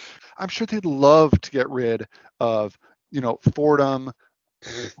 I'm sure they'd love to get rid of, Fordham.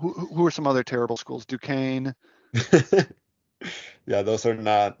 Who are some other terrible schools? Duquesne. Yeah, those are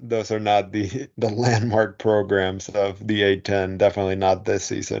not the landmark programs of the A10. Definitely not this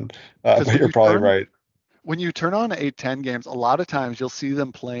season. Because But you're probably right. when you turn on 8-10 games, a lot of times you'll see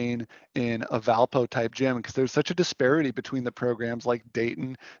them playing in a Valpo type gym because there's such a disparity between the programs like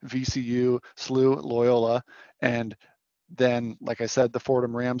Dayton, VCU, SLU, Loyola, and than, like I said, the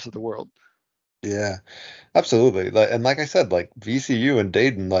Fordham Rams of the world. Yeah, absolutely. And like I said, like VCU and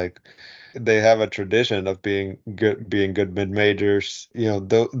Dayton, like they have a tradition of being good mid-majors.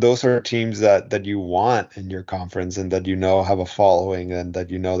 Those are teams that you want in your conference and that have a following and that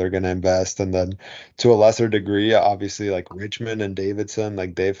they're going to invest. And then to a lesser degree, obviously like Richmond and Davidson,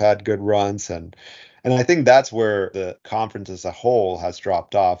 like they've had good runs and I think that's where the conference as a whole has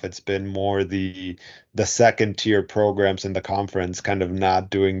dropped off. It's been more the second tier programs in the conference kind of not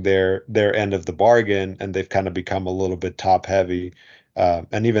doing their end of the bargain, and they've kind of become a little bit top heavy.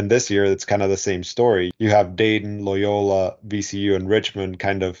 And even this year, it's kind of the same story. You have Dayton, Loyola, VCU, and Richmond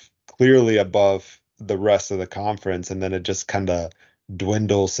kind of clearly above the rest of the conference, and then it just kind of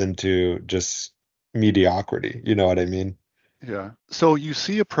dwindles into just mediocrity. You know what I mean? Yeah. So you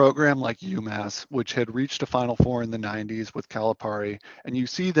see a program like UMass, which had reached a Final Four in the 90s with Calipari, and you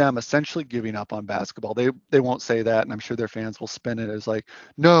see them essentially giving up on basketball. They won't say that, and I'm sure their fans will spin it as like,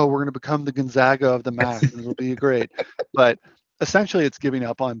 no, we're going to become the Gonzaga of the MAC, and it'll be great. But essentially, it's giving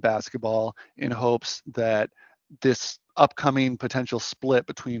up on basketball in hopes that this upcoming potential split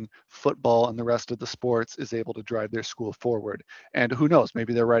between football and the rest of the sports is able to drive their school forward. And who knows,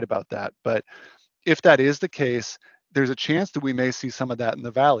 maybe they're right about that. But if that is the case, there's a chance that we may see some of that in the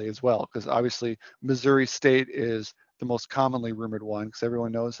Valley as well, because obviously Missouri State is the most commonly rumored one, because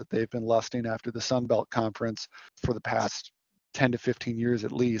everyone knows that they've been lusting after the Sun Belt Conference for the past 10 to 15 years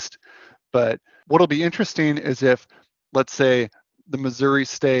at least. But what'll be interesting is if, let's say, the Missouri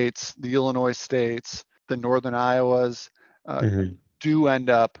States, the Illinois States, the Northern Iowas uh, Hmm. do end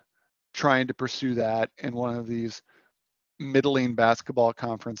up trying to pursue that in one of these middling basketball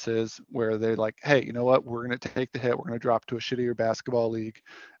conferences where they're like, hey, you know what? We're going to take the hit. We're going to drop to a shittier basketball league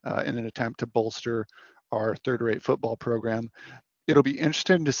in an attempt to bolster our third-rate football program. It'll be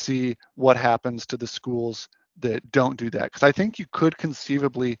interesting to see what happens to the schools that don't do that, because I think you could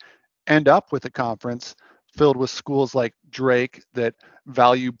conceivably end up with a conference filled with schools like Drake that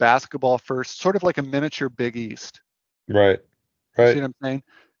value basketball first, sort of like a miniature Big East. Right, You see right. what I'm saying?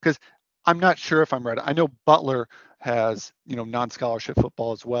 Because I'm not sure if I'm right. I know Butler has, non-scholarship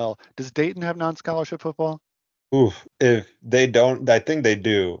football as well. Does Dayton have non-scholarship football? Oof, if they don't, I think they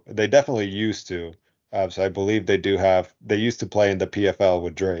do. They definitely used to. So I believe they used to play in the PFL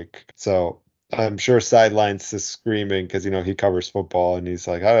with Drake. So I'm sure Sidelines is screaming because, he covers football and he's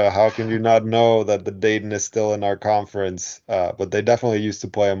like, how can you not know that the Dayton is still in our conference? But they definitely used to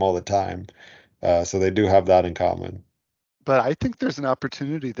play them all the time. So they do have that in common. But I think there's an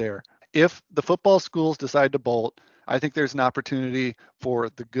opportunity there. If the football schools decide to bolt, I think there's an opportunity for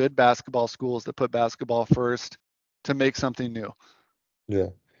the good basketball schools that put basketball first to make something new. Yeah.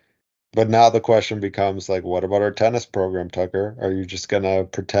 But now the question becomes like, what about our tennis program, Tucker? Are you just gonna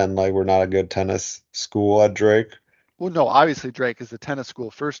pretend like we're not a good tennis school at Drake? Well, no, obviously Drake is the tennis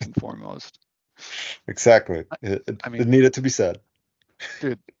school first and foremost. Exactly. I It mean, needed to be said.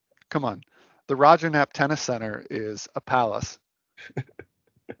 dude, come on. The Roger Knapp Tennis Center is a palace.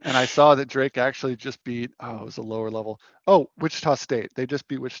 And I saw that Drake actually just beat, oh, it was a lower level. Oh, Wichita State. They just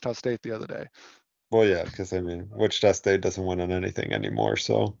beat Wichita State the other day. Well, yeah, because I mean, Wichita State doesn't win on anything anymore,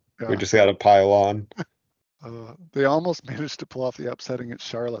 so we Yeah. just got to pile on. They almost managed to pull off the upsetting at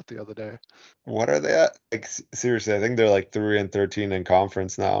Charlotte the other day. What are they at? Like seriously, I think they're like 3-13 in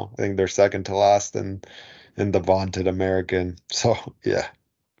conference now. I think they're second to last in the vaunted American. So yeah,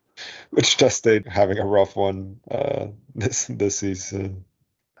 Wichita State having a rough one this season.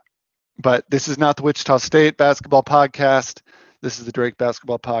 But this is not the Wichita State basketball podcast. This is the Drake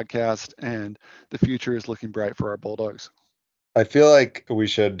basketball podcast, and the future is looking bright for our Bulldogs. I feel like we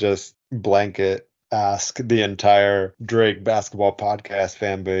should just blanket ask the entire Drake basketball podcast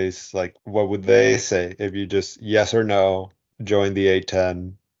fan base, like, what would they say if you just yes or no join the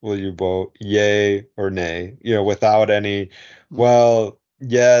A10? Will you vote yay or nay? Without any, Mm. well,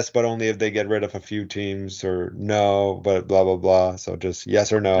 yes, but only if they get rid of a few teams, or no, but blah blah blah. So just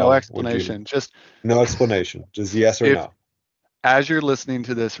yes or No no. Would you? explanation. Just No explanation. Just yes or if, no. as you're listening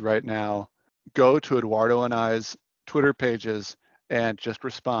to this right now, go to Eduardo and I's Twitter pages and just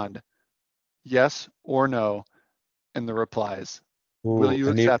respond yes or no in the replies. Will Ooh, you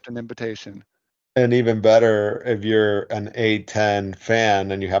accept an invitation? and even better, if you're an A10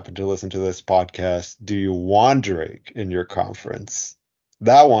 fan and you happen to listen to this podcast, do you want Drake in your conference?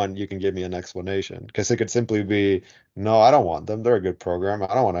 That one, you can give me an explanation because it could simply be, no, I don't want them. They're a good program.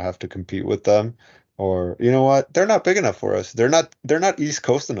 I don't want to have to compete with them. Or, you know what? They're not big enough for us. They're not East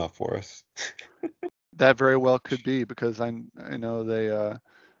Coast enough for us. That very well could be, because I know they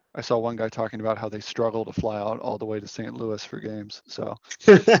I saw one guy talking about how they struggle to fly out all the way to St. Louis for games. So,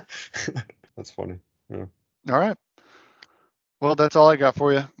 That's funny. Yeah. all right. Well, that's all I got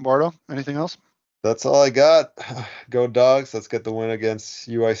for you, Bardo. Anything else? That's all I got. Go Dogs. Let's get the win against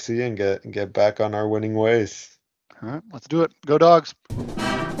UIC and get back on our winning ways. All right, let's do it. Go Dogs.